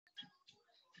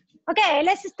Okay,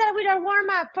 let's start with our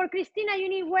warm-up. For Christina, you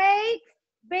need weights,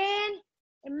 bend,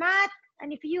 a mat,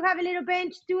 and if you have a little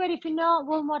bench, do it. If you know,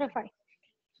 we'll modify.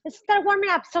 Let's start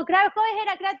warming up. So go ahead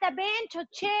and grab that bench or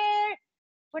chair,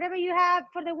 whatever you have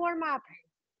for the warm-up.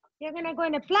 You're gonna go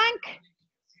in a plank.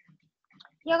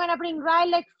 You're gonna bring right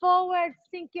leg forward,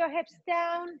 sink your hips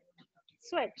down,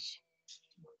 switch.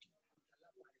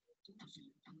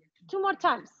 2 more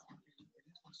times.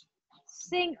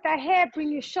 Sink the hip, bring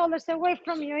your shoulders away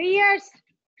from your ears.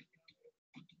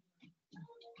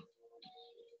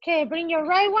 Okay, bring your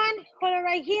right one, hold it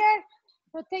right here.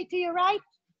 Rotate to your right,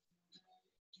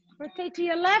 rotate to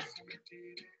your left.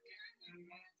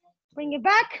 Bring it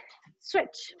back,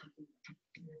 switch.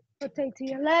 Rotate to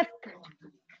your left,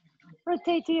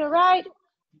 rotate to your right.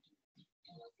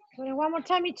 Do it one more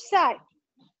time each side.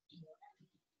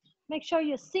 Make sure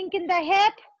you're sinking the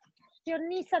hip. Your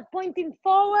knees are pointing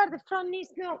forward. The front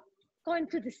knee's not going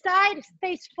to the side, it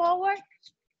stays forward.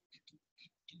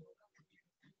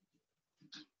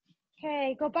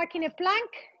 Okay, go back in a plank.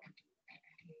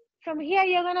 From here,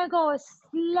 you're gonna go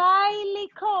slightly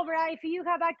cobra. If you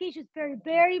have back issues, very,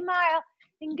 very mild.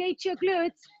 Engage your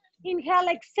glutes. Inhale,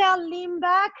 exhale, lean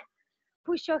back.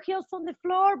 Push your heels on the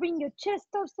floor. Bring your chest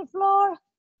towards the floor.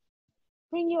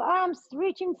 Bring your arms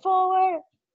reaching forward.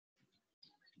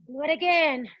 Do it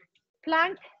again.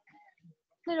 Plank,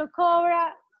 little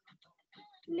cobra.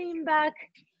 Lean back,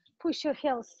 push your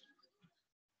heels.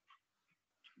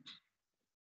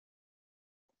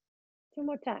 2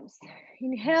 more times.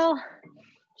 Inhale,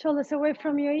 shoulders away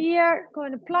from your ear. Go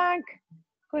in a plank,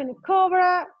 go in a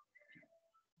cobra.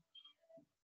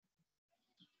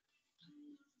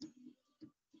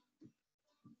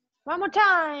 One more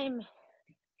time.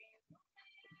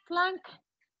 Plank,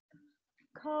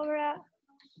 cobra,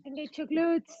 engage your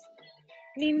glutes.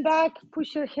 Lean back,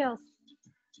 push your heels.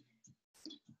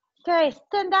 Okay,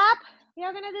 stand up.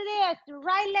 You're gonna do this. The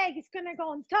right leg is gonna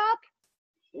go on top.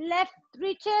 Left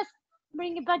reaches,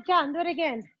 bring it back down. Do it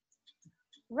again.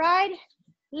 Right,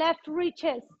 left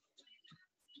reaches.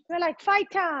 Do it like 5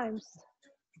 times.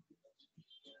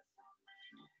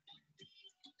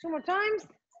 2 more times.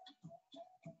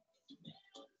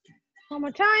 1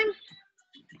 more time.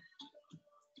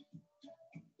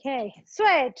 Okay,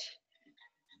 switch.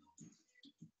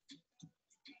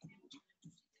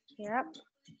 Yep.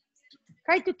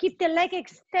 Try to keep the leg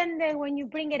extended when you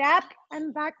bring it up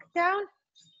and back down,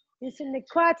 using the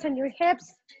quads and your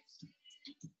hips.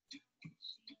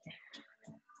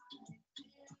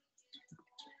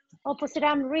 Opposite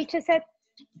arm reaches it.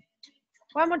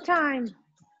 1 more time.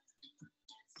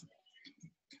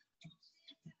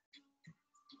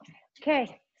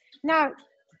 Okay, now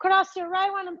cross your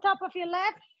right one on top of your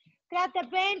left, grab the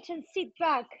bench and sit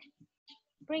back.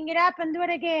 Bring it up and do it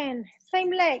again.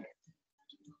 Same leg.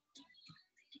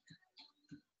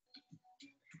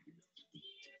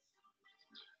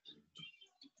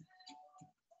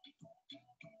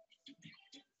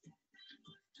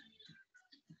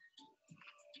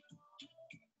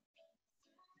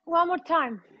 One more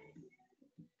time.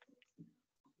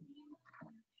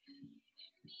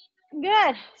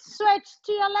 Good. Switch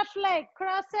to your left leg.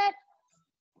 Cross it.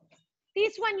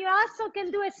 This one you also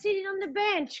can do it sitting on the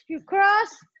bench. You cross,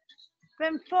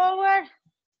 bend forward.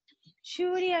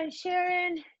 Shuri and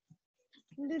Sharon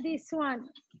can do this one.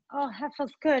 Oh, that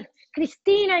feels good.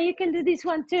 Christina, you can do this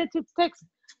one too to take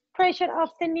pressure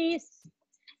off the knees.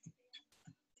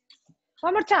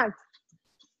 One more time.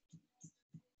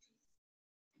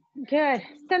 Good.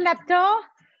 Stand up tall.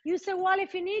 Use the wall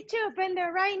if you need to. Bend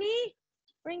the right knee.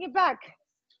 Bring it back.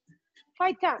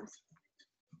 5 times.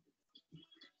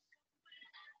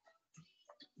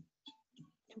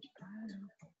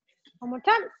 One more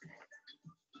time.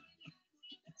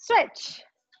 Switch.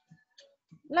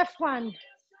 Left one.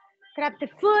 Grab the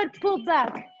foot, pull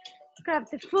back. Grab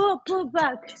the foot, pull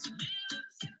back.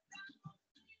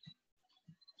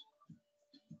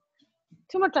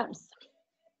 2 more times.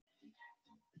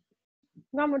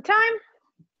 1 more time.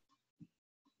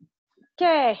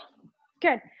 Okay,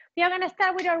 good. We are gonna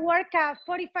start with our workout.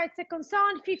 45 seconds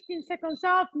on, 15 seconds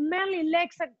off, mainly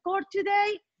legs and core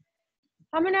today.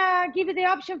 I'm gonna give you the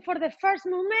option for the first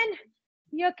movement.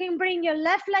 You can bring your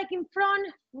left leg in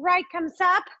front, right comes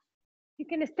up. You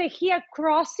can stay here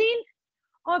crossing,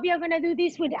 or you're gonna do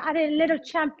this with add a little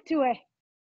jump to it.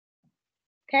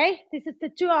 Okay, this is the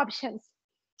 2 options.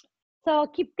 So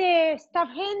keep the stuff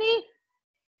handy.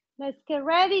 Let's get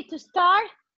ready to start.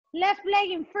 Left leg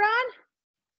in front,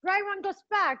 right one goes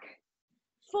back.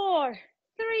 4,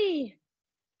 3,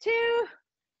 2,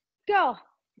 go.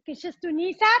 You can just do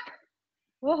knees up.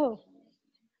 Whoa.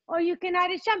 Or you can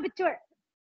add a jump to it.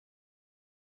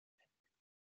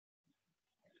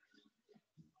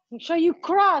 Make sure you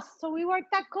cross, so we work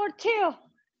that core too.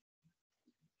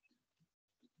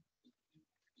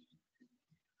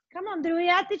 Come on, Drew,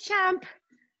 at the champ.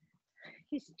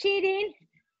 He's cheating.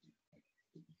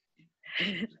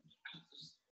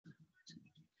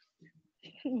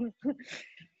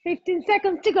 15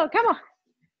 seconds to go, come on.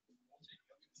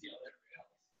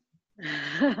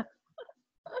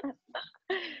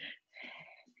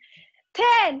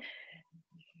 10.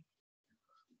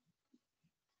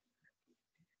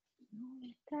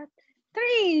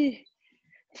 3,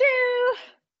 2,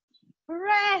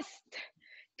 rest.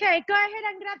 Okay, go ahead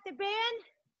and grab the band.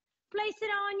 Place it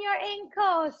on your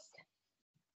ankles.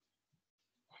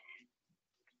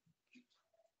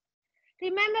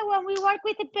 Remember, when we work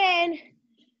with the band,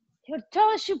 your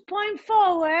toes should point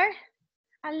forward,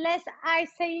 unless I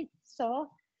say so.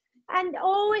 And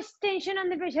always tension on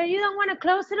the pressure. You don't want to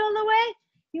close it all the way.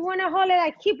 You want to hold it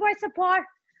like hip width apart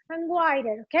and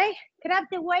wider, okay? Grab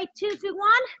the weight 2 to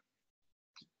 1.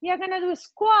 You're gonna do a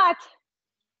squat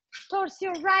towards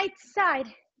your right side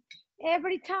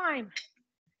every time.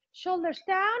 Shoulders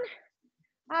down,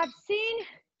 abs in,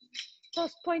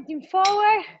 toes pointing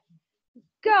forward.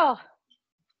 Go.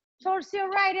 Towards your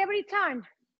right every time.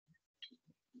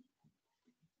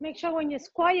 Make sure when you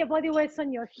squat, your body weight's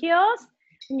on your heels,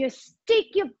 and you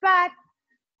stick your butt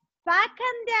back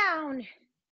and down.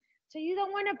 So you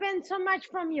don't want to bend so much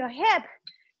from your hip.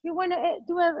 You want to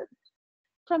do it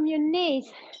from your knees.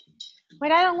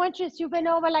 What I don't want you is you bend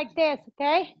over like this,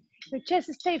 okay? Your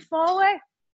chest stay forward.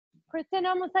 Pretend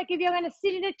almost like if you're going to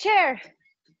sit in a chair.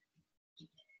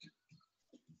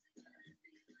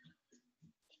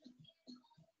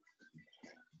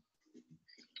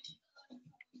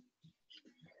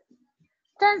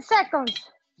 Ten seconds.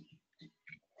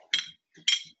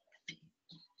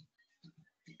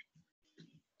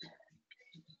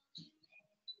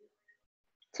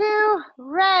 2,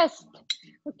 rest.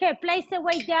 Okay, place the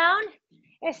weight down.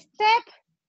 A step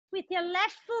with your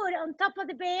left foot on top of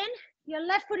the band. Your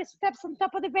left foot steps on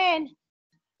top of the band.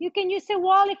 You can use a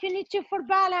wall if you need to for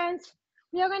balance.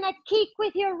 You're gonna kick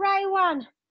with your right one.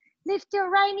 Lift your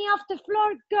right knee off the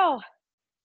floor, go.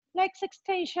 Legs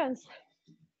extensions.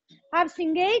 Abs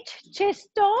engaged, chest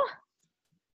toe.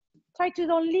 Try to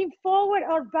don't lean forward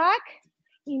or back.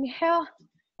 Inhale,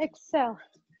 exhale.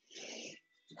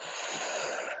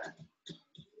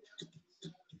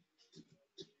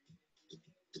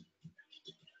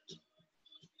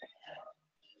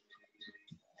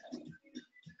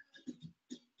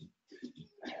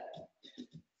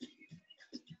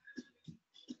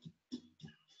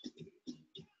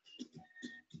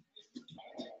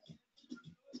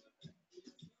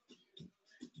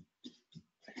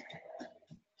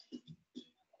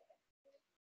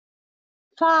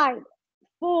 Five,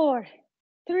 4,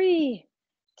 3,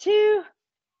 2,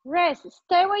 rest.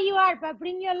 Stay where you are, but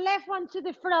bring your left one to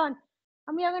the front.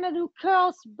 And we are gonna do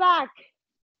curls back.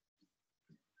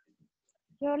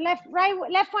 Your left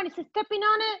one is stepping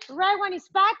on it, right one is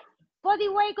back. Body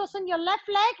weight goes on your left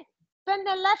leg, bend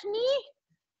the left knee,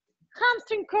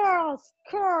 hamstring curls,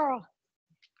 curl.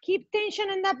 Keep tension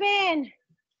in the bend.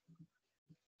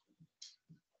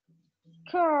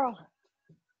 Curl.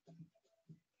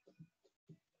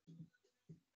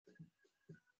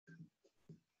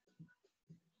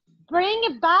 Bring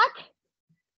it back,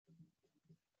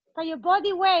 but your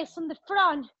body weight is on the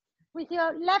front with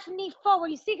your left knee forward.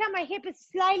 You see how my hip is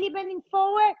slightly bending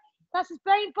forward? That's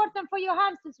very important for your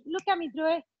hamstrings. Look at me,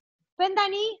 Drew. Bend the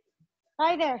knee,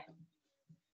 right there.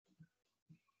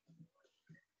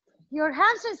 Your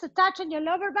hamstrings attach on your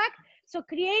lower back, so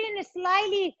creating a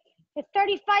slightly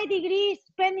 35 degrees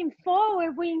bending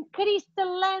forward will increase the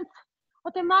length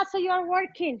of the muscle you are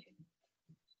working.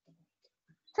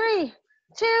 3,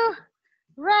 2,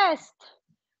 rest.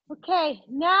 Okay,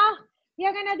 now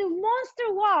you're gonna do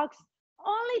monster walks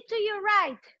only to your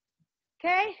right,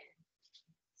 okay?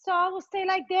 So I will stay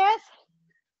like this,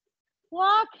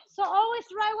 walk, so always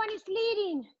right one is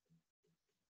leading.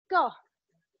 Go.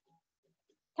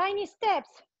 Tiny steps.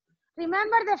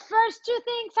 Remember the first 2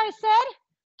 things I said?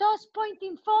 Toes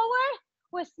pointing forward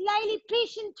with slightly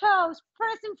pinching toes,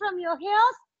 pressing from your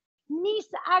heels. Knees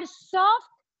are soft.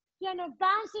 You're not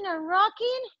bouncing and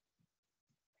rocking.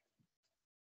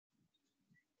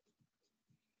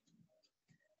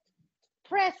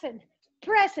 Present,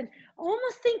 present.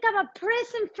 Almost think about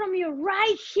pressing from your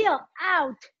right heel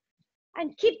out.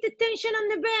 And keep the tension on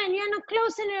the band. You're not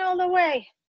closing it all the way.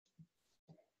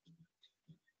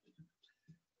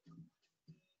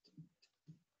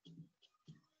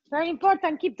 Very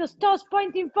important, keep those toes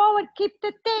pointing forward, keep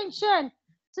the tension.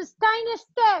 Just tiny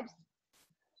steps.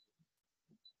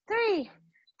 3,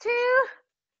 2,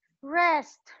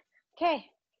 rest. Okay,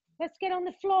 let's get on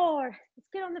the floor. Let's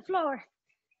get on the floor.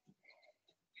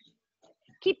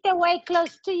 Keep the weight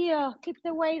close to you. Keep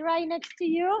the weight right next to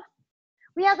you.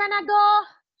 We are gonna go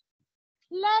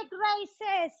leg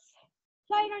raises.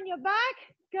 Lie on your back,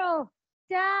 go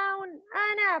down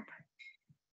and up.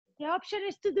 The option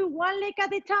is to do one leg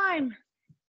at a time.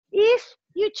 If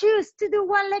you choose to do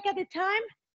one leg at a time,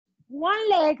 one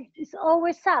leg is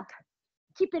always up.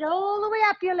 Keep it all the way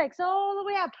up, your legs all the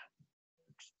way up.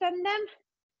 Extend them.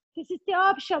 This is the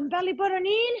option, belly button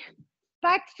in,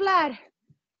 back flat.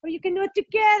 Or you can do it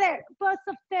together, both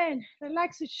of them.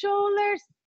 Relax the shoulders.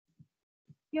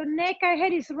 Your neck and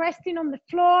head is resting on the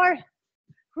floor.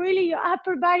 Really, your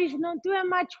upper body is not doing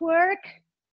much work.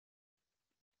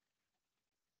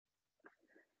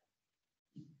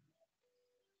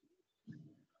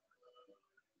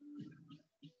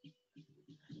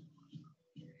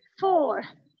 Four,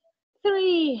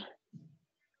 three,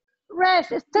 rest.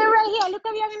 Stay right here. Look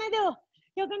what you're gonna do.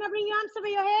 You're gonna bring your arms over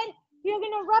your head. You're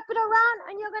gonna wrap it around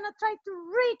and you're gonna try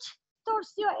to reach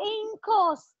towards your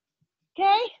ankles,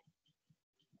 okay?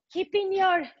 Keeping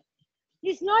your,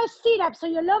 it's not a sit up, so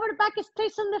your lower back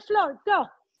stays on the floor. Go,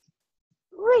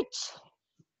 reach.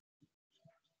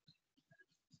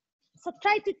 So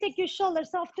try to take your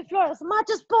shoulders off the floor as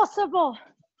much as possible.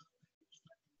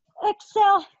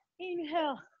 Exhale,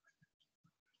 inhale.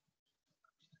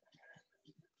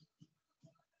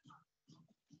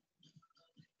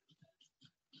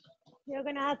 You're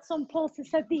gonna add some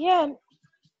pulses at the end.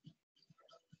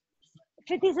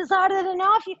 If this is harder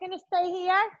enough, you can stay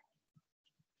here.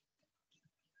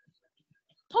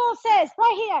 Pulses,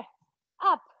 right here.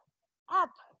 Up, up,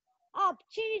 up.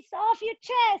 Chin is off your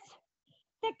chest.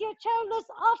 Take your shoulders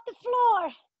off the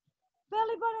floor.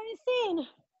 Belly button is in.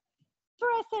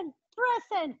 Present,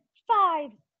 present.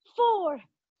 5, 4,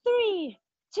 3,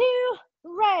 2,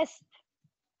 rest.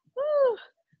 Woo.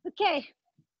 Okay,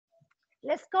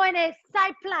 let's go in a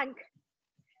side plank.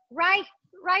 Right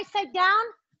side down,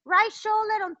 right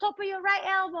shoulder on top of your right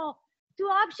elbow. Two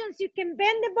options, you can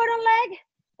bend the bottom leg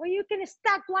or you can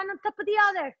stack one on top of the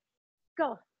other.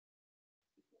 Go.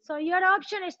 So your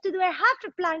option is to do a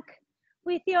half plank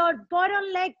with your bottom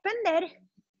leg bended,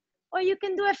 or you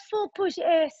can do a full push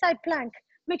side plank.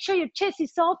 Make sure your chest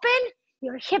is open,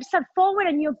 your hips are forward,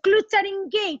 and your glutes are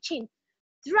engaging,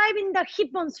 driving the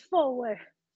hip bones forward.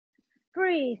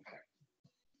 Breathe.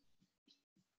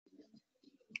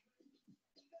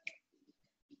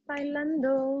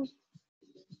 Bailando.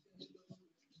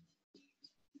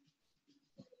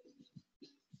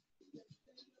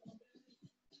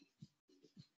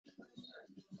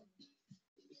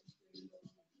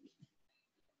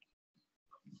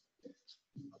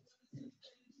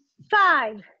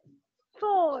 Five,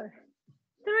 4,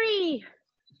 3,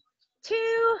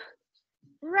 2,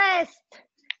 rest.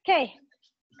 Okay,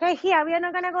 here, we are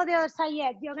not gonna go the other side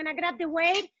yet. You're gonna grab the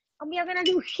weight and we are gonna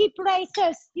do hip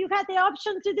raises. You have the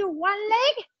option to do one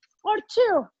leg or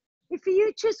two. If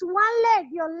you choose one leg,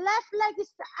 your left leg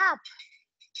is up.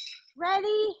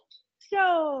 Ready,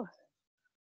 go.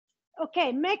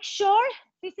 Okay, make sure,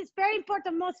 this is very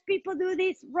important, most people do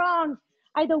this wrong.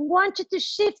 I don't want you to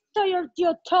shift to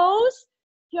your toes.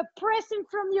 You're pressing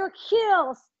from your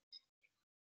heels.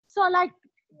 So like,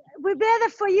 we're better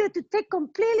for you to take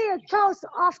completely your toes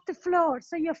off the floor.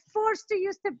 So you're forced to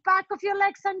use the back of your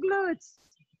legs and glutes.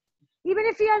 Even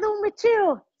if you are doing with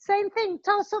two, same thing,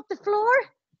 toes off the floor,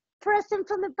 pressing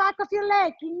from the back of your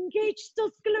leg, engage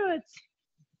those glutes.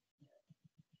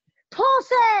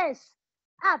 Pulses,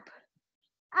 up,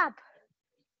 up,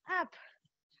 up.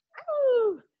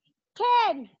 Ooh.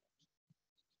 10,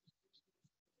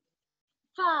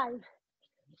 5,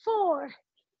 4,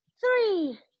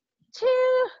 3, 2,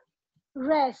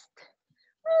 rest.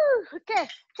 Woo. Okay,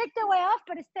 take the weight off,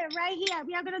 but stay right here.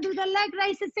 We are gonna do the leg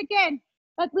raises again,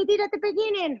 like we did at the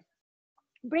beginning.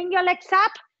 Bring your legs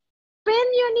up, bend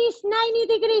your knees 90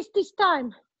 degrees this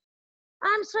time.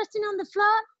 Arms resting on the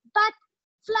floor, back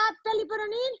flat, belly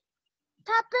button in,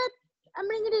 tap it, and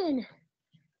bring it in.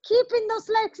 Keeping those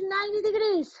legs 90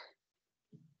 degrees.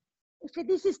 If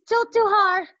this is still too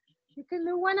hard, you can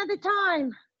do one at a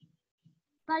time.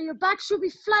 But your back should be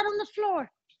flat on the floor.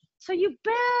 So you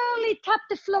barely tap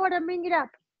the floor and bring it up.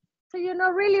 So you're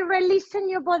not really releasing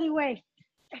your body weight.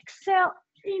 Exhale,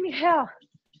 inhale.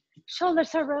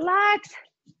 Shoulders are relaxed.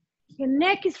 Your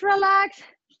neck is relaxed.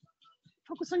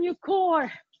 Focus on your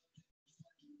core.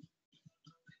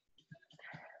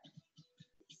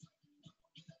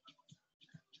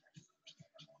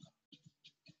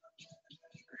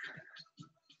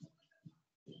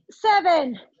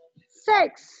 Seven,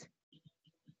 6,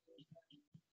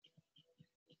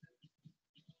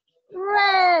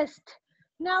 rest.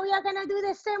 Now we are gonna do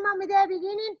the same one with the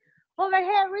beginning.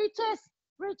 Overhead reaches,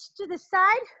 reach to the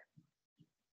side.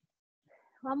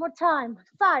 One more time.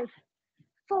 5,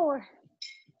 4,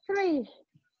 3,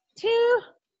 2,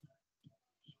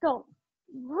 go.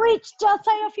 Reach just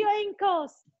side of your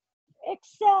ankles.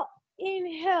 Exhale,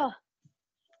 inhale.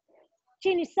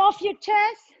 Chin is off your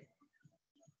chest.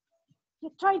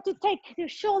 You're trying to take your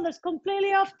shoulders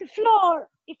completely off the floor,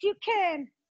 if you can.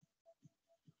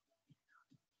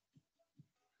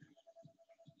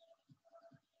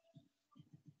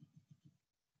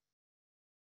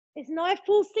 It's not a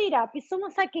full sit-up. It's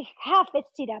almost like a half a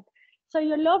sit-up. So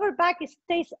your lower back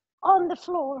stays on the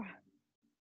floor.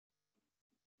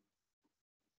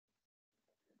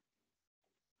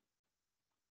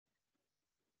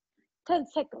 Ten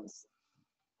seconds.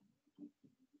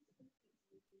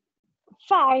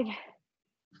 5,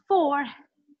 4,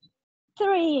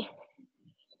 3,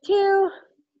 2,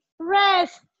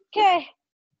 rest. Okay,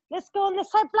 let's go on the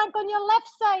side plank on your left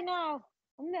side now.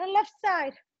 On the left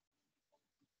side.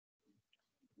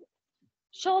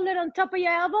 Shoulder on top of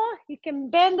your elbow. You can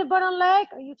bend the bottom leg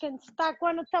or you can stack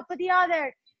one on top of the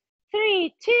other.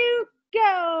 3, 2,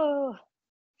 go.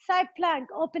 Side plank,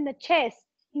 open the chest.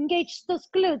 Engage those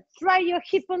glutes. Drive your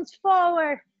hip bones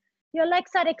forward. Your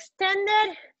legs are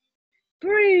extended.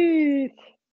 Breathe.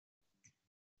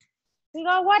 We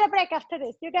got water break after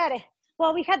this. You got it.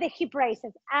 Well, we had the hip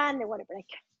raises and the water break.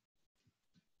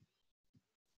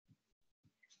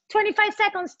 25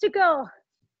 seconds to go.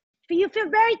 If you feel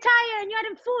very tired and you're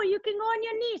in full, you can go on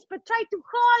your knees, but try to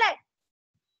hold it.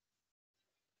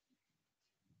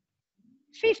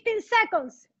 15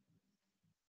 seconds.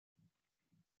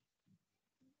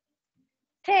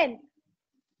 10,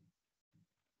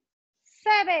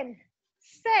 7,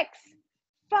 6,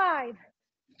 5,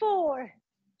 4.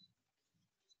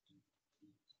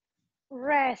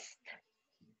 Rest.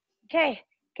 Okay,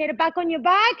 get it back on your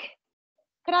back.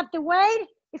 Grab the weight.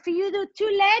 If you do 2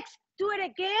 legs, do it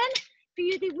again. If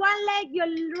you do 1 leg, your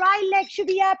right leg should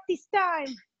be up this time.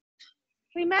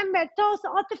 Remember, toes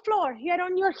off the floor. You're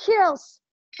on your heels.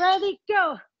 Ready,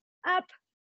 go. Up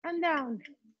and down.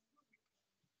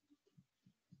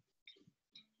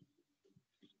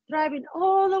 Driving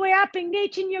all the way up,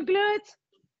 engaging your glutes,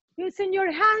 using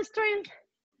your hamstrings.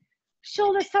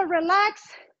 Shoulders are relaxed.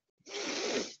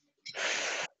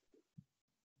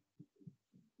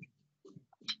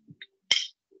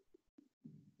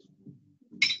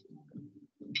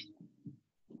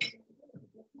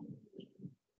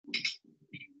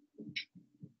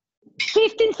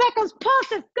 15 seconds,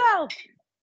 pause it, go.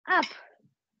 Up,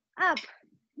 up,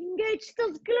 engage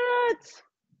those glutes.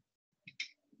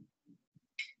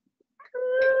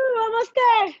 Ooh, almost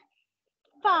there.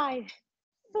 5,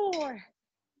 4,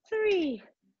 3,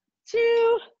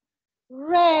 2,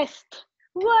 rest.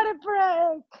 What a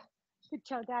break. Good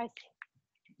job, guys.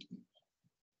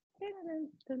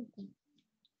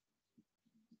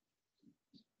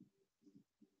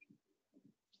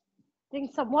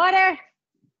 Drink some water.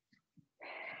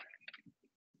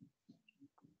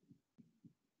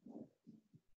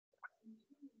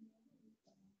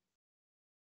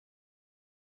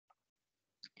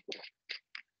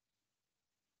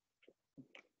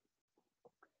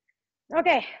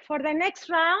 Okay, for the next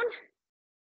round.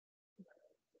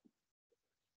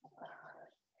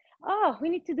 Oh, we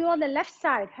need to do on the left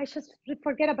side. I just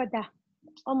forget about that.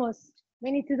 Almost.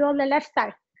 We need to do on the left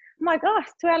side. I'm like, oh,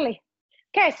 it's too early.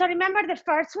 Okay, so remember the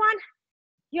first one.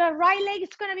 Your right leg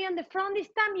is gonna be on the front this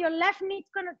time. Your left knee is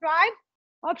gonna drive.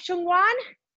 Option 1,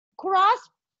 cross,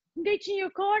 engaging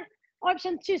your core.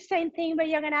 Option 2, same thing, but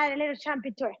you're gonna add a little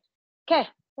champion to it. Okay,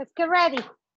 let's get ready.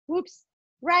 Whoops.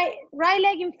 Right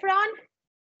leg in front.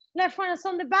 Left one is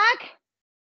on the back.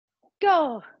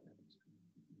 Go.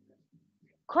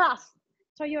 Cross.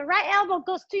 So your right elbow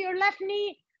goes to your left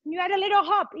knee. You add a little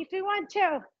hop if you want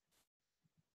to.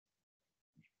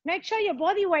 Make sure your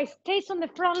body weight stays on the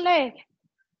front leg.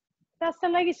 That's the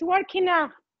leg is working now.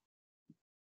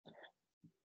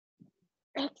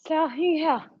 Exhale,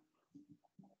 inhale.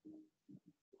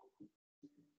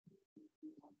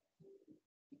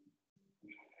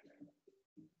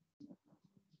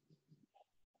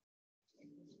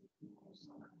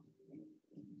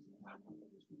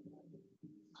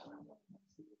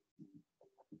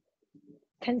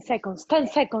 Ten seconds, 10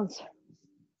 seconds.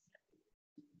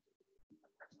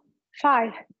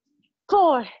 5,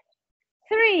 4,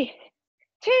 3,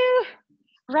 2,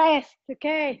 rest,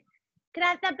 okay.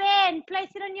 Grab the band, place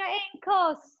it on your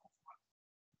ankles.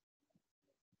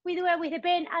 We do it with the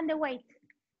band and the weight.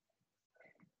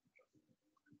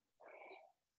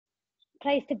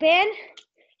 Place the band.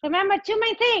 Remember 2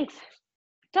 main things.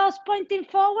 Toes pointing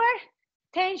forward,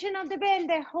 tension on the bend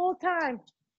the whole time.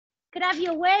 Grab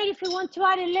your weight if you want to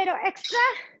add a little extra.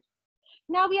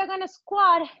 Now we are gonna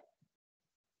squat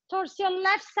towards your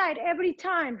left side every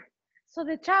time. So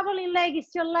the traveling leg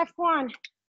is your left one.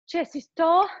 Chest is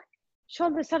tall,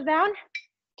 shoulders are down,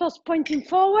 toes pointing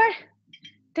forward,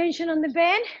 tension on the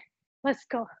bend. Let's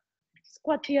go.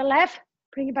 Squat to your left,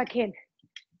 bring it back in.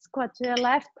 Squat to your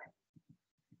left.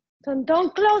 So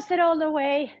don't close it all the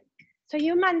way. So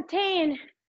you maintain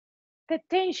the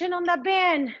tension on the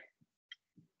bend.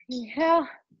 Inhale,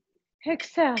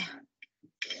 exhale.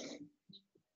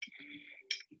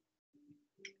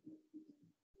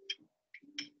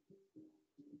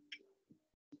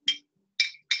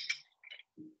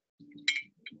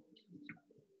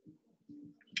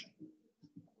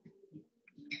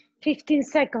 Fifteen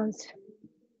seconds.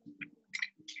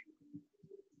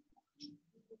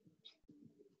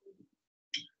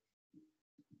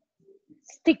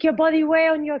 Stick your body weight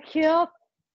on your heel.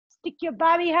 Stick your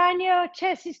butt behind you,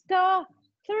 chest is tall.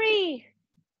 3,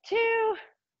 2,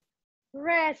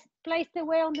 rest. Place the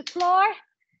weight on the floor.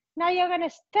 Now you're gonna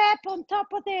step on top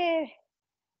of the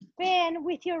bend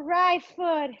with your right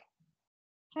foot.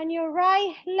 And your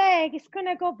right leg is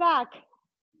gonna go back.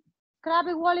 Grab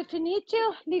a wall if you need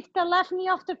to. Lift the left knee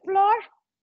off the floor.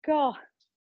 Go.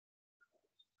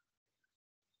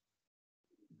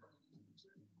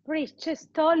 Breathe,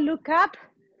 chest tall, look up.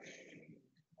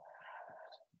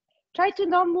 Try to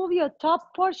not move your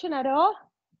top portion at all,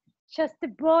 just the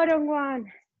bottom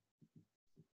one.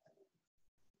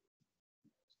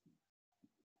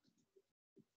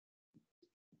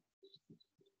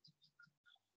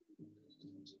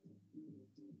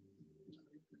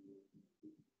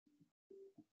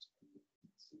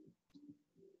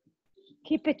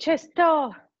 Keep the chest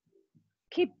tall.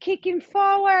 Keep kicking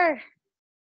forward.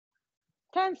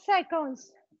 10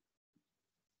 seconds.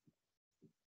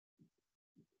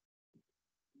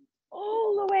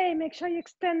 All the way, make sure you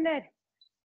extend it.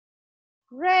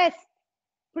 Rest.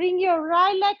 Bring your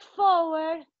right leg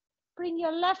forward. Bring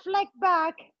your left leg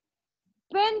back.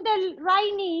 Bend the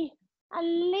right knee and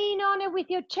lean on it with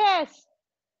your chest.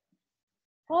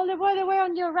 All the way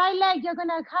on your right leg. You're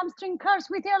gonna hamstring curls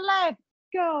with your left.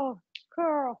 Go,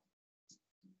 curl.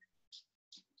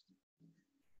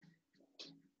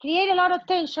 Create a lot of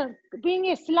tension. Bring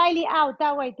it slightly out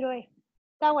that way, Drew.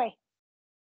 That way.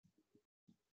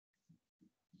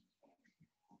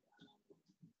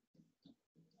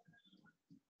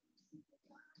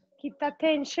 Keep that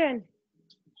tension.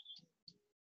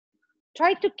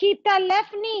 Try to keep that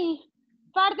left knee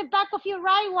farther back of your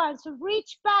right one. So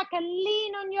reach back and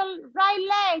lean on your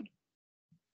right leg.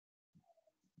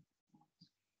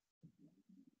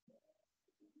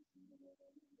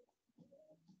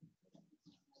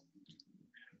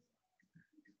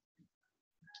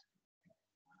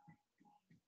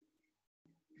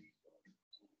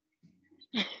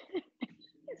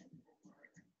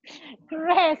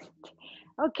 Rest.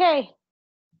 Okay.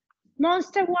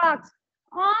 Monster walks.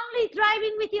 Only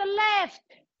driving with your left.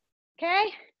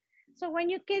 Okay? So when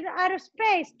you get out of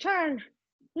space, turn.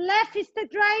 Left is the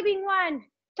driving one.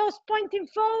 Toes pointing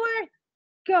forward.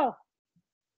 Go.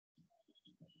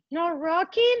 No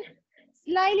rocking.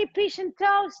 Slightly pushing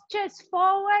toes, chest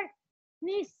forward.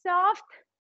 Knees soft.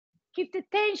 Keep the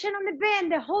tension on the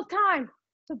bend the whole time.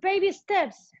 So baby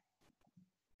steps.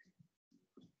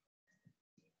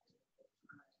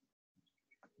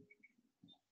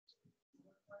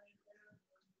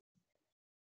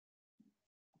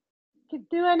 Keep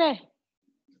doing it.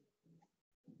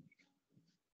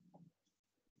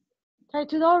 Try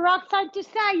to don't rock side to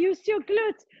side. Use your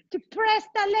glutes to press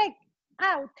the leg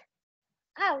out,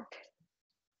 out.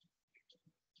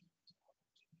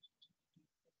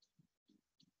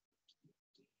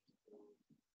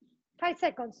 Five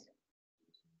seconds.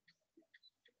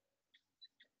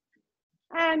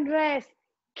 And rest.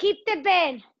 Keep the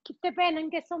bend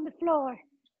and get on the floor.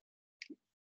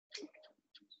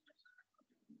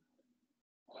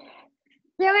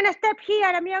 You're gonna step here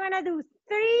and you're gonna do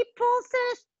 3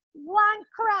 pulses, 1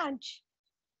 crunch.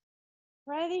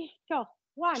 Ready? Go.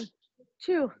 1,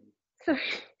 2, 3.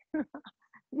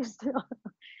 You still.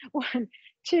 1,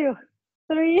 2,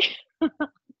 3.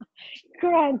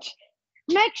 Crunch.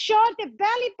 Make sure the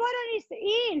belly button is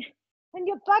in and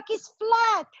your back is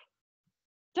flat.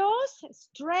 Toes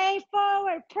straight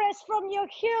forward. Press from your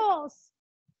heels.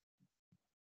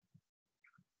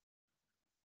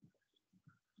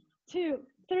 2,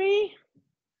 3.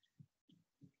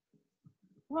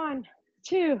 1,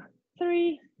 2,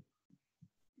 3.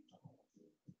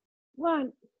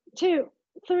 1, 2,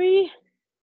 3.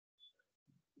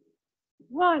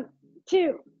 1,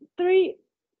 2, 3.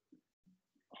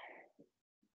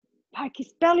 Back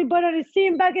is belly button is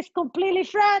in, back is completely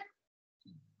flat.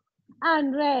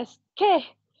 And rest. Okay,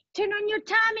 turn on your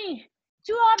tummy.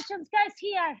 Two options, guys,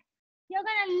 here. You're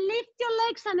gonna lift your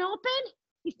legs and open.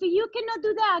 If you cannot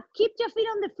do that, keep your feet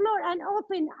on the floor and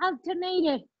open,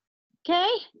 alternated, okay?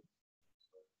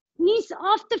 Knees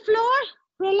off the floor,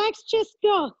 relax, just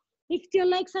go. Lift your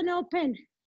legs and open.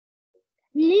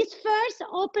 Knees first,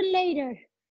 open later.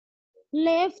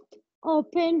 Left,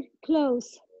 open,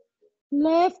 close.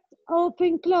 Left,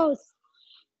 open, close.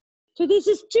 So this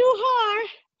is too hard.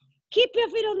 Keep your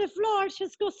feet on the floor,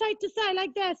 just go side to side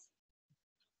like this,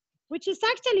 which is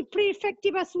actually pretty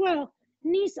effective as well.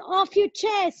 Knees off your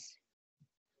chest.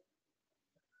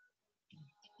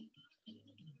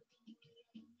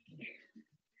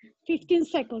 "15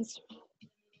 seconds.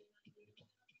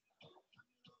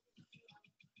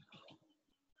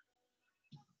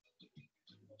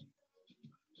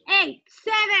 8,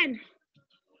 7.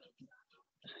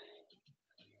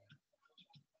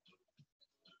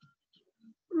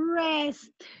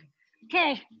 Rest.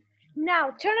 Okay,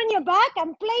 now turn on your back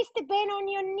and place the band on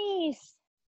your knees,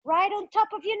 right on top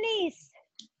of your knees.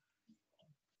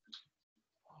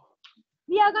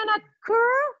 We are gonna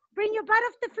curl, bring your butt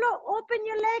off the floor, open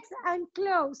your legs and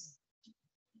close.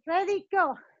 Ready,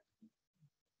 go.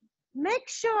 Make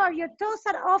sure your toes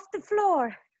are off the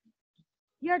floor.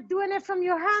 You're doing it from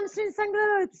your hamstrings and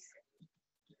glutes.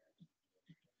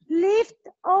 Lift,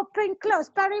 open, close.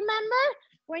 But remember,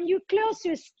 when you close,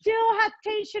 you still have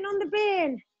tension on the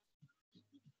band.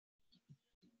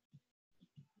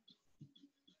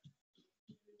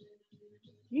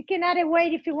 You can add a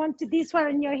weight if you want to this one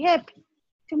on your hip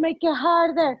to make it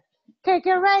harder. Okay,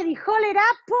 get ready. Hold it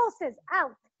up, pulses.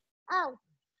 Out, out,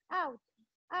 out,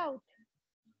 out.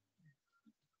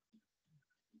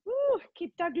 Woo.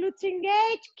 Keep the glutes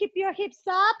engaged. Keep your hips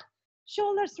up.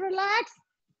 Shoulders relaxed.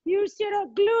 Use your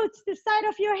glutes, the side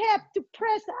of your hip, to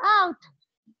press out.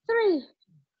 3,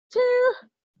 2,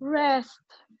 rest.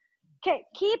 Okay,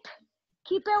 keep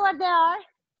it where they are.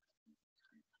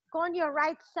 Go on your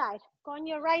right side. Go on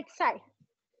your right side.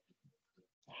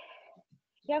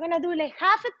 You're gonna do like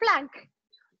half a plank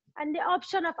and the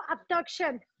option of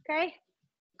abduction, okay?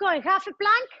 Going half a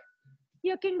plank,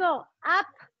 you can go up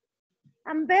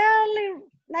and barely,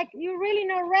 like you're really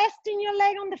not resting your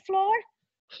leg on the floor.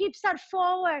 Hips are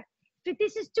forward. If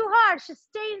this is too hard, just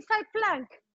stay inside plank.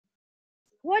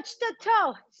 Watch the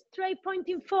toe, straight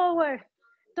pointing forward.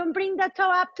 Don't bring the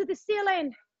toe up to the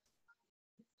ceiling.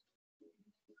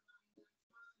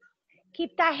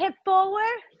 Keep that hip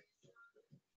forward.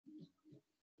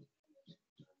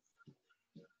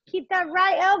 Keep that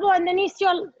right elbow underneath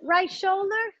your right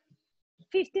shoulder.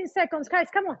 15 seconds, guys,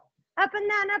 come on. Up and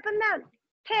down, up and down.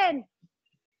 10.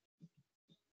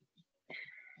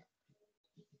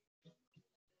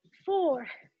 4,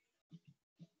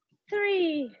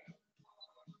 3,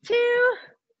 2,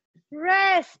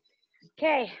 rest.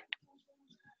 Okay,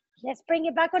 let's bring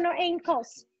it back on our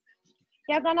ankles.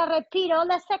 You're gonna repeat all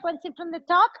the sequencing from the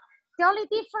top. The only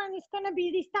difference is gonna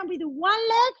be this time we do one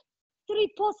leg,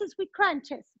 3 pulses with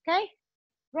crunches, okay?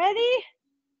 Ready?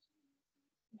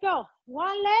 Go,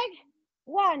 one leg,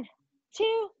 1,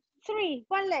 2, 3,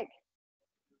 one leg.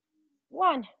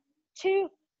 1, 2,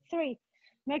 3.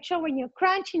 Make sure when you're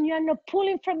crunching, you're not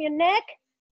pulling from your neck.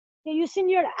 You're using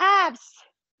your abs.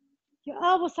 Your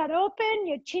elbows are open,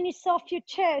 your chin is off your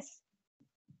chest.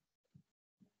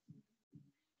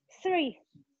 3,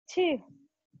 2,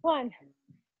 1.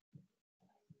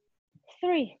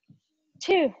 3,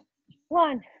 2,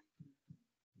 1.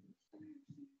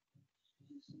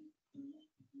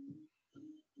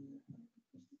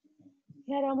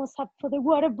 Get almost up for the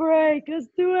water break. Let's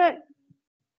do it.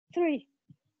 3,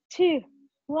 2,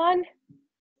 1.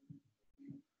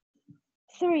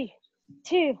 3,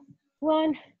 2,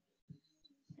 1.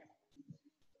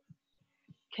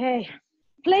 Okay.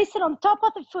 Place it on top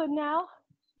of the foot now.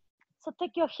 So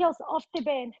take your heels off the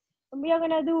bend. And we are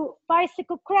gonna do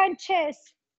bicycle crunches.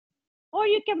 Or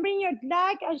you can bring your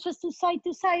leg and just do side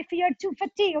to side if you're too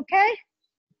fatigued, okay?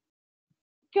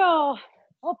 Go.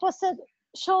 Opposite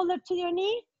shoulder to your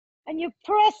knee. And you're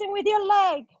pressing with your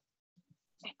leg.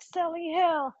 Exhale,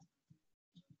 inhale.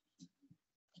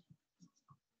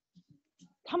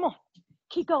 Come on,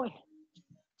 keep going.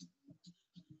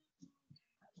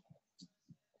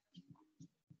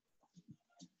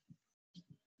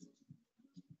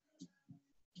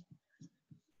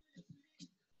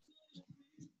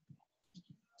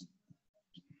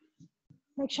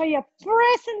 Make sure you're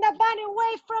pressing the body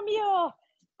away from you.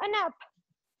 And up,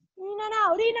 in and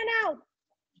out, in and out.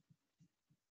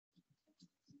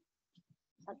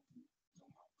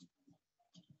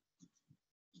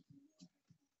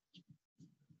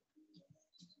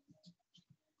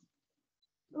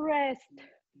 rest.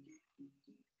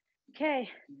 Okay,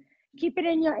 keep it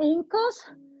in your ankles,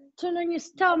 turn on your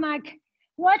stomach.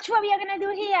 Watch what we are gonna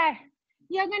do here.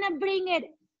 You're gonna bring it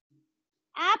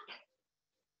up,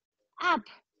 up.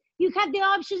 You have the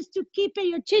options to keep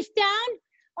your chest down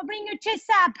or bring your chest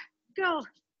up. Go,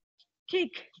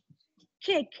 kick,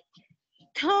 kick.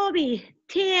 Toby,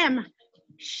 Tim,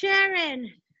 Sharon,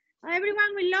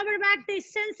 everyone with lower back, they're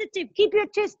sensitive. Keep your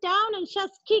chest down and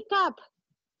just kick up,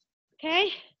 okay?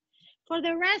 For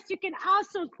the rest, you can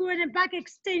also do a back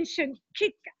extension,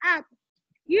 kick up.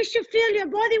 You should feel your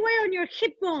body weight on your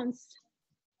hip bones.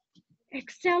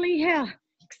 Exhale,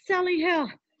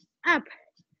 inhale, up,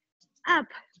 up.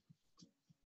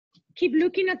 Keep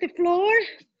looking at the floor.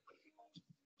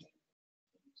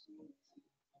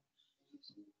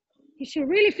 You should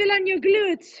really feel on your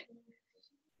glutes,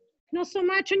 not so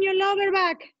much on your lower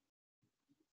back.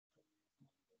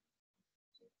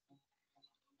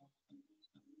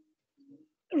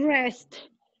 Rest.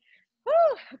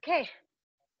 Whew, okay,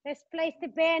 let's place the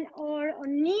bend or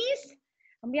on knees,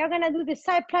 and we are gonna do the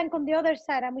side plank on the other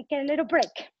side, and we get a little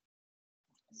break.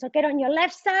 So get on your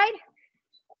left side,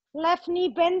 left knee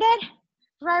bended,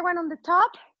 right one on the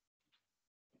top.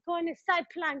 Go on a side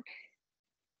plank.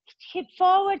 Hip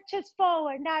forward, chest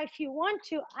forward. Now, if you want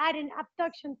to, add an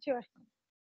abduction to it.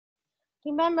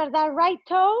 Remember that right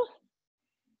toe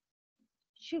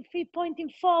should be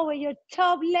pointing forward, your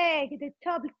top leg, the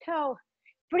top toe.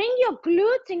 Bring your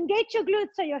glutes, engage your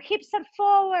glutes so your hips are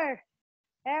forward.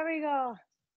 There we go.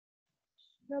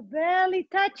 The belly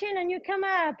touching and you come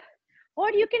up.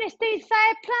 Or you can stay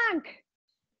side plank.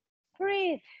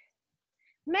 Breathe.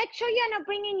 Make sure you're not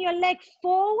bringing your leg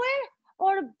forward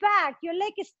or back. Your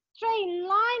leg is straight in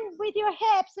line with your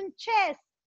hips and chest.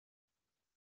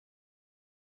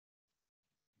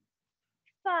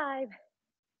 5,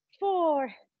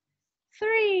 4,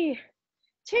 3,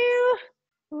 2,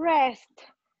 rest.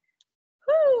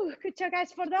 Whew, good job,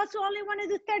 guys. For those who only want to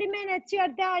do 30 minutes, you are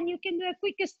done. You can do a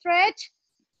quick stretch.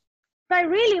 But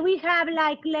really, we have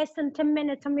like less than 10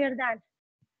 minutes and we're done.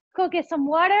 Go get some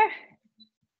water.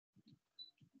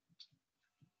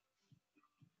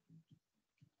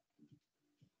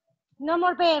 No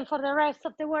more pain for the rest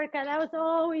of the workout. That was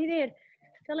all we did.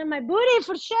 Feeling my booty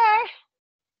for sure.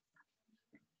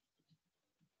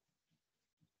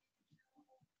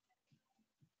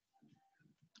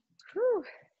 Whew.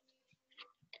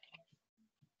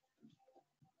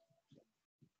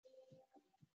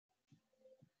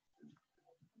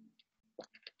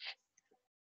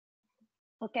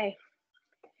 Okay,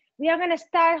 we are gonna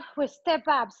start with step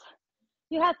ups.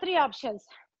 You have 3 options.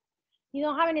 You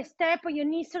don't have any step or your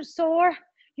knees are sore,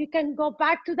 you can go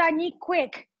back to that knee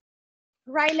quick.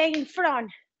 Right leg in front.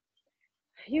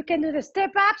 You can do the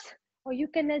step ups or you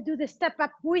can do the step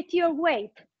up with your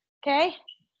weight, okay?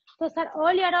 Those are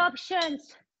all your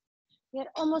options.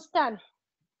 We're almost done.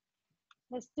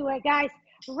 Let's do it, guys.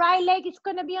 Right leg is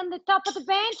gonna be on the top of the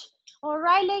bench or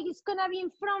right leg is gonna be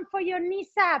in front for your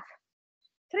knees up.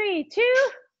 3,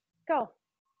 2, go.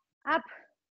 Up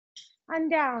and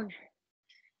down.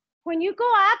 When you go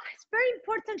up, it's very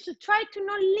important to try to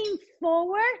not lean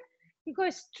forward. You go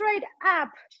straight up.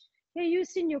 You're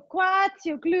using your quads,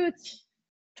 your glutes,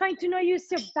 trying to not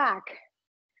use your back.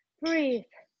 Breathe.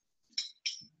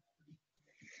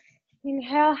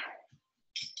 Inhale,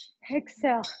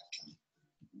 exhale.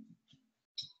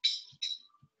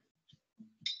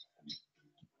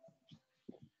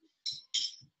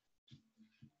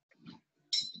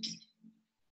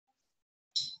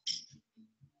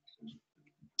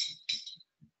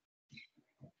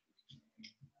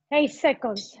 Eight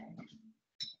seconds.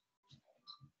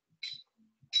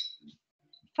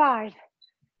 5,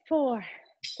 4,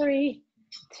 3,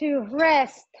 2,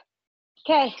 rest.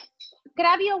 Okay,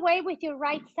 grab your weight with your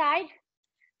right side.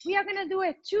 We are gonna do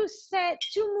a two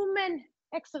movement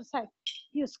exercise.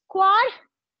 You squat,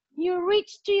 you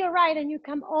reach to your right and you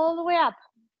come all the way up.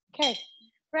 Okay,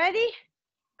 ready?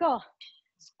 Go.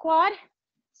 Squat,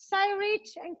 side reach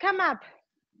and come up.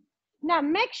 Now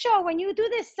make sure when you do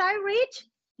this side reach,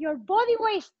 your body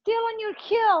weight is still on your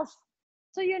heels.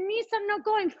 So your knees are not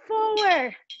going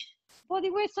forward. Body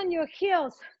weight's on your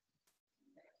heels.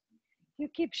 You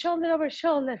keep shoulder over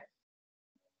shoulder.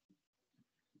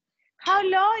 How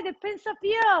low? It depends on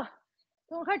you.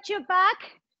 Don't hurt your back.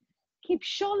 Keep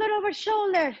shoulder over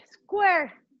shoulder,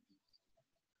 square.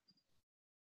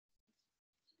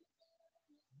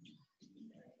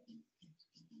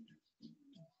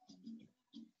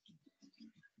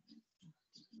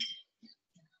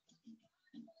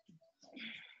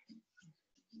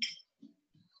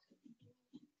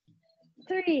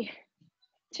 Three,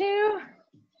 2,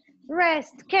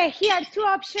 rest. Okay, here, 2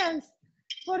 options.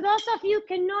 For those of you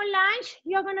who cannot lunge,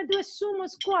 you're gonna do a sumo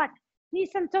squat.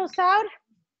 Knees and toes out,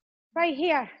 right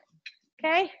here,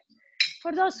 okay?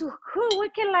 For those who we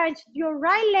can lunge, your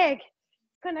right leg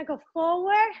is gonna go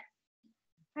forward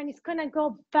and it's gonna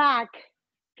go back,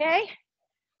 okay?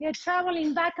 You're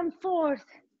traveling back and forth.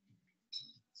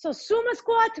 So sumo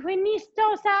squat with knees,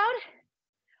 toes out,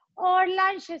 or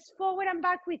lunges forward and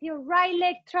back with your right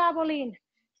leg traveling.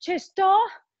 Chest toe,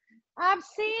 abs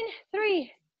in,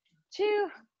 3, 2,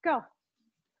 go.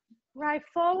 Right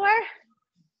forward,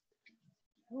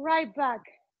 right back.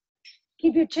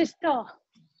 Keep your chest toe.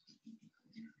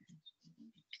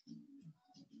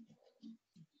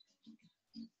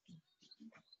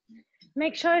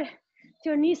 Make sure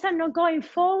your knees are not going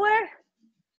forward.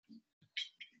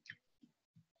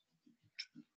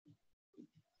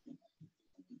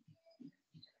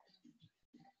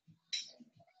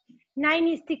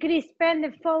 Ninety degrees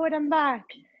bending forward and back.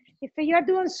 If you're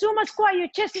doing sumo squat, your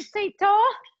chest is stay tall,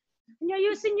 and you're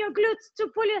using your glutes to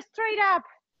pull you straight up.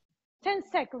 10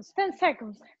 seconds, 10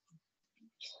 seconds.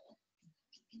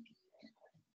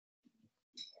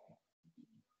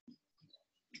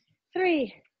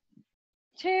 3,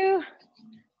 2,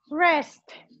 rest.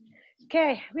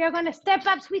 Okay, we are gonna step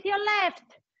ups with your left.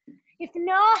 If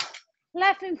no,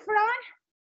 left in front,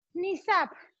 knees up,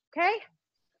 okay?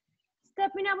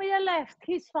 Stepping up with your left.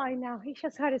 He's fine now. He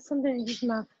just had something in his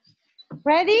mouth.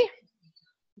 Ready?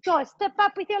 Go, step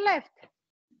up with your left.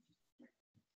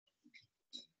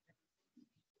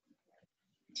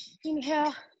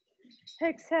 Inhale,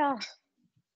 exhale.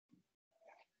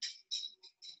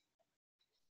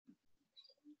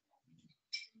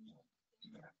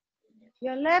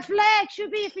 Your left leg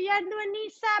should be, if you're doing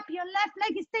knees up, your left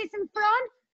leg stays in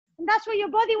front, and that's where your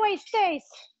body weight stays.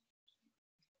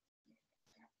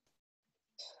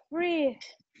 Breathe.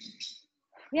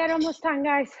 We are almost done,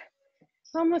 guys.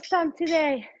 Almost done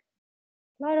today.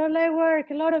 A lot of leg work,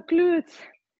 a lot of glutes.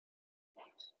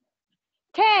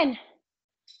 10.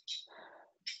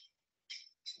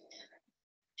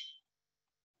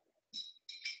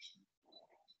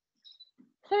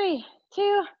 3,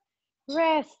 2,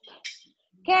 rest.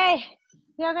 Okay,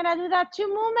 you're gonna do that 2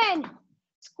 movement.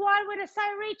 Squat with a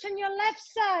side reach on your left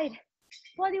side.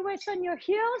 Body weight on your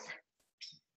heels.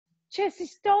 Chest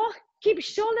is tall. Keep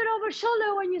shoulder over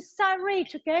shoulder when you side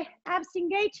reach, okay? Abs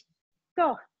engaged.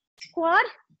 Go. Squat,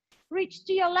 reach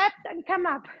to your left and come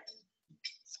up.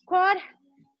 Squat,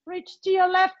 reach to your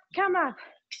left, come up.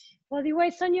 Body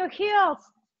weight on your heels.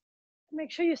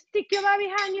 Make sure you stick your butt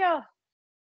behind you.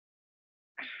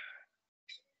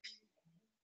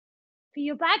 If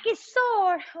your back is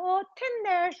sore or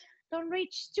tender, don't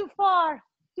reach too far.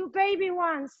 Do baby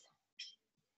ones.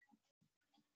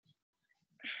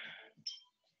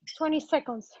 20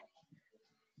 seconds.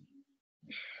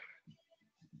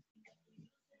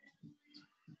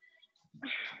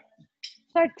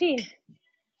 Thirteen.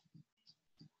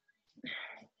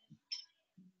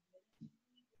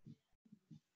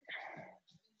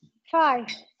 5,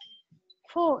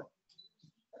 4,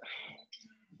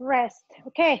 rest.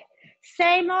 Okay,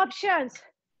 same options.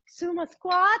 Sumo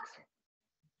squat,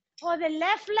 or the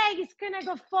left leg is gonna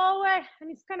go forward and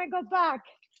it's gonna go back.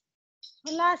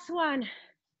 The last one.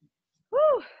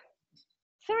 Woo.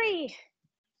 3,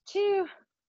 2,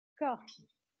 go.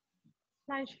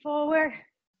 Lunge forward,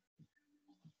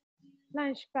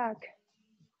 lunge back.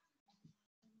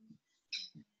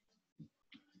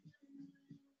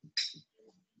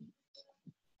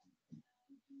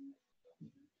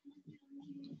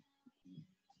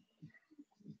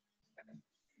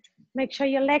 Make sure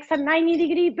your legs are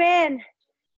 90-degree bend.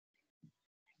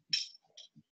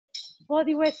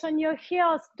 Body weight on your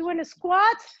heels. Doing a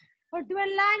squat or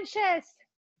doing lunges.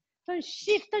 Don't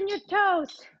shift on your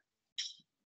toes.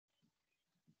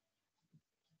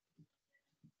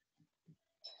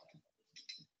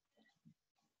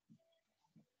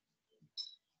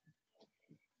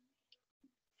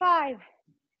 Five,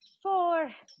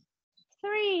 4,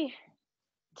 3,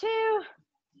 2,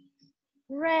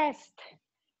 rest.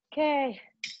 Okay,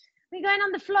 we're going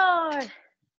on the floor.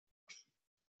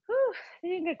 Whew,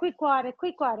 doing a quick water,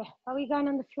 but we're going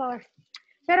on the floor.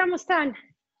 We're almost done.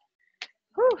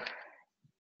 Whew.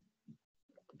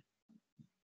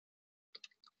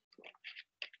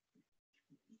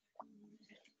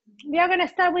 We are gonna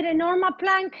start with a normal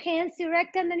plank, hands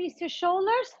erect underneath your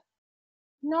shoulders.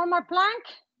 Normal plank.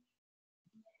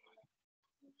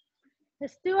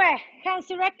 Let's do it. Hands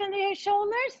erect under your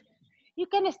shoulders. You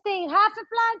can stay in half a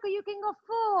plank or you can go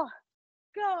full.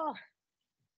 Go.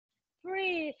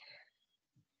 Breathe.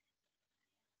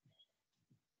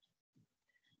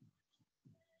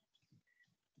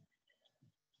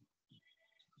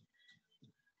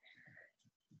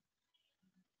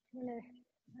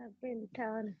 I've been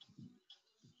done.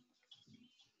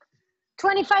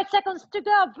 25 seconds to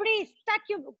go. Breathe. Tuck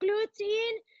your glutes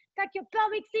in, tuck your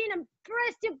pelvic in, and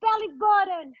press your belly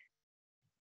button.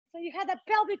 So you have a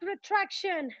pelvic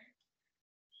retraction.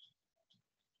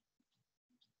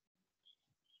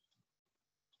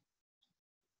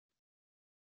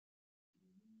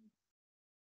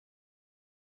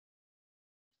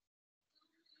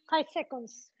 Five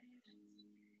seconds.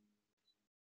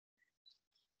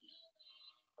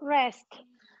 Rest.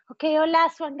 Okay, your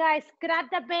last one, guys. Grab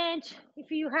the bench if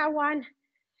you have one.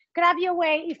 Grab your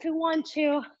weight if you want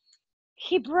to.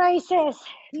 Hip raises.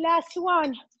 Last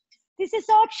one. This is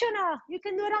optional. You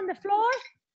can do it on the floor.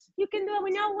 You can do it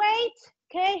with no weight.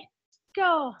 Okay,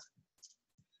 go.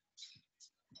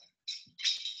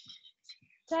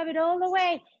 Drive it all the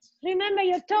way. Remember,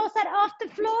 your toes are off the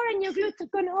floor and your glutes are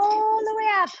going all the way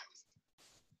up.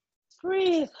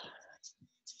 Breathe.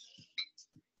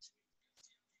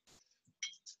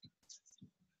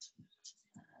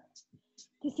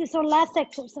 This is our last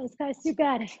exercise, guys. You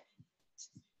got it.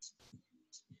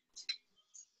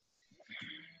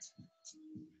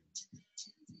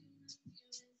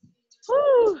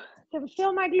 Woo! Can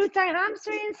feel my glutes and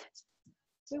hamstrings.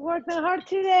 We're working hard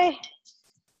today.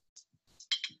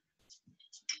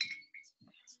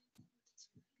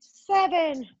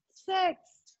 7, 6.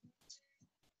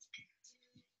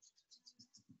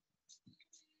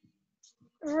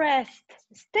 Rest.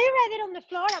 Stay right there on the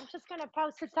floor. I'm just gonna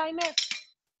pause the timer.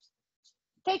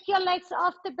 Take your legs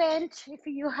off the bench if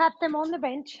you have them on the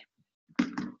bench.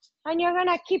 And you're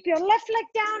gonna keep your left leg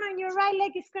down and your right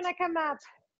leg is gonna come up.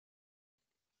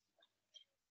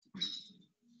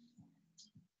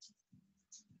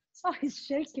 Oh, he's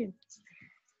shaking.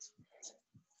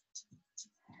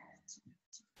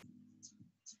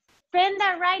 Bend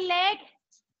that right leg,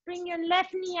 bring your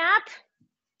left knee up,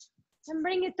 and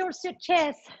bring it towards your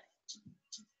chest.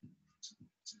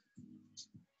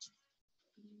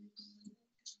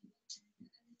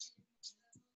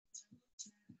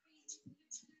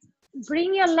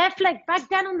 Bring your left leg back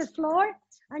down on the floor,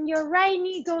 and your right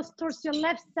knee goes towards your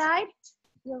left side.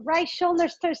 Your right shoulder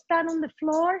stays down on the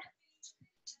floor.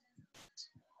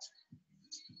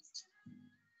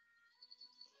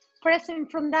 Pressing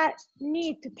from that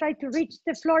knee to try to reach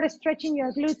the floor, stretching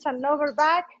your glutes and lower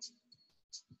back.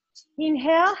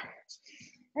 Inhale.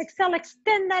 Exhale,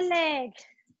 extend the leg.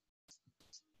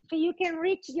 So you can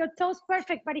reach your toes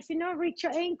perfect, but if you don't reach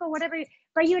your ankle, whatever,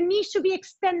 but your knee should be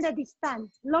extended this time.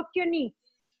 Lock your knee.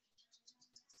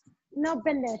 Not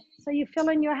bend it. So you feel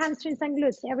in your hamstrings and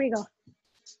glutes. There we go.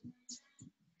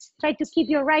 Try to keep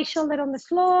your right shoulder on the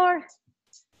floor.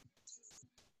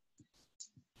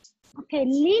 Okay,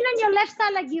 lean on your left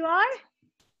side like you are.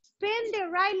 Bend the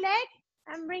right leg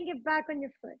and bring it back on your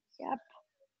foot. Yep.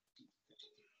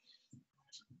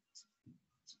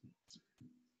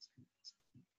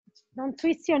 Don't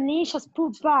twist your knee, just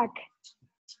pull back.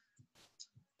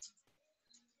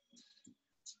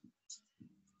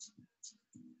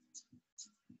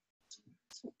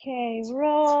 Okay,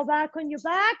 roll back on your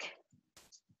back.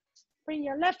 Bring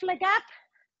your left leg up.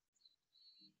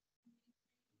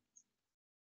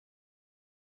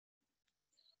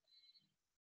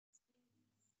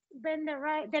 Bend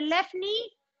the left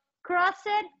knee, cross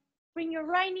it, bring your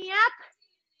right knee up,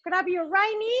 grab your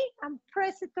right knee and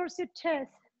press it towards your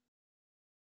chest.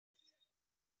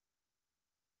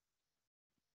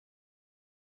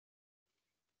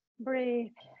 Breathe.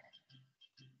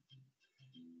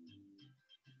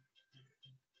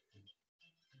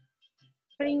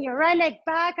 Bring your right leg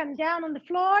back and down on the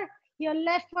floor. Your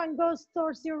left one goes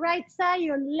towards your right side,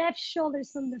 your left shoulder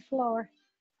is on the floor.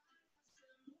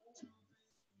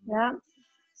 Yeah.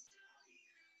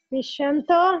 Be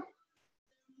gentle.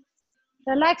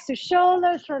 Relax your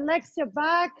shoulders, relax your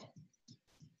back.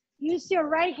 Use your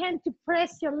right hand to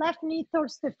press your left knee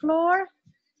towards the floor.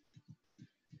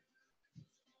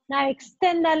 Now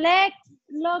extend the leg,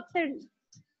 lock the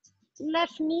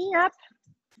left knee up.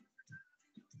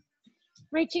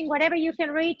 Reaching whatever you can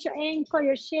reach, your ankle,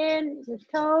 your shin, your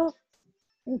toe.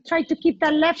 And try to keep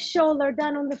the left shoulder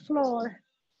down on the floor.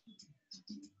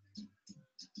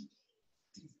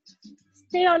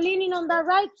 Stay on leaning on the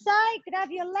right side,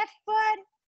 grab your left foot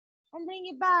and bring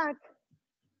it back.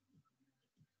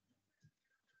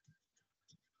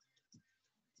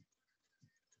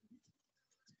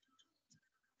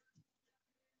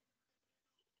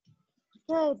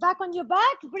 Okay, back on your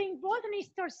back, bring both knees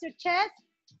towards your chest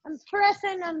and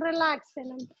pressing and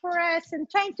relaxing and pressing,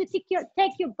 trying to take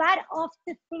your butt off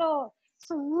the floor.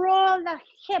 So roll the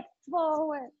hip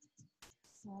forward.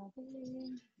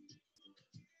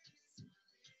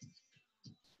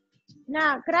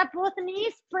 Now, grab both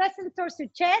knees, press them towards your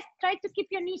chest. Try to keep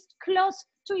your knees close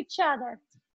to each other.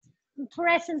 And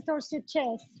press them towards your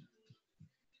chest.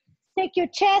 Take your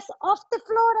chest off the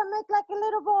floor and make like a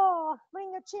little ball.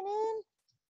 Bring your chin in.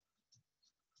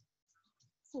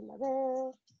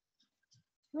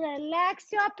 Relax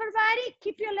your upper body.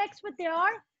 Keep your legs with the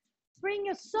arm. Bring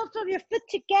your soles of your foot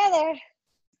together.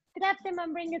 Grab them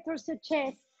and bring it towards your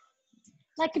chest.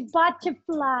 Like a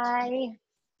butterfly.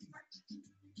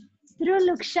 Drew,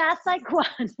 look just like one.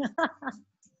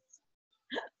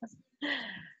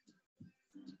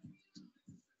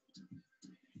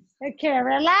 Okay,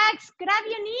 relax. Grab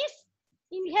your knees.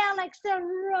 Inhale, exhale,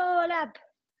 roll up.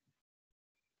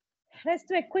 Let's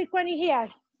do a quick one here.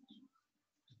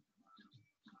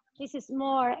 This is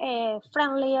more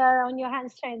friendlier on your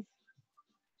hamstrings.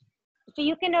 If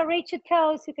you cannot reach your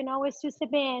toes, you can always use a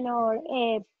band or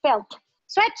a belt.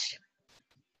 Stretch.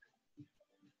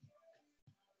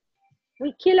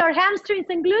 We kill our hamstrings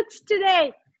and glutes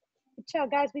today. Good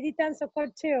job, guys. We did dance so far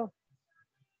too.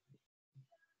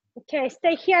 Okay,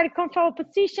 stay here in comfortable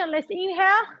position. Let's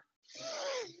inhale.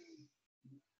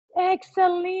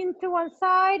 Exhale, lean to one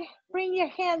side. Bring your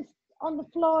hands on the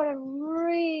floor and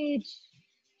reach.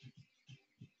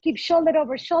 Keep shoulder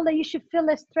over shoulder. You should feel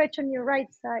a stretch on your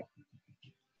right side.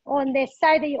 On the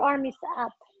side that your arm is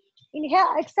up.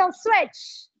 Inhale, exhale,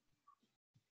 stretch.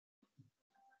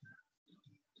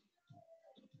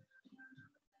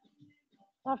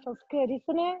 That feels good,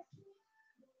 isn't it?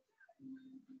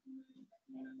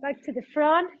 Back to the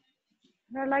front.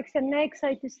 Relax the neck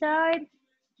side to side.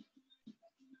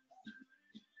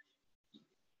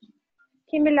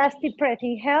 Give me last deep breath.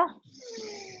 Inhale.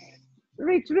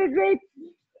 Reach, reach, reach.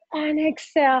 And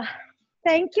exhale.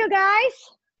 Thank you, guys.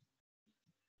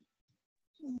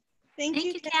 Thank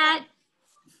you, Kat.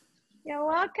 You're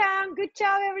welcome. Good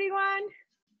job, everyone.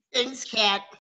 Thanks, Kat.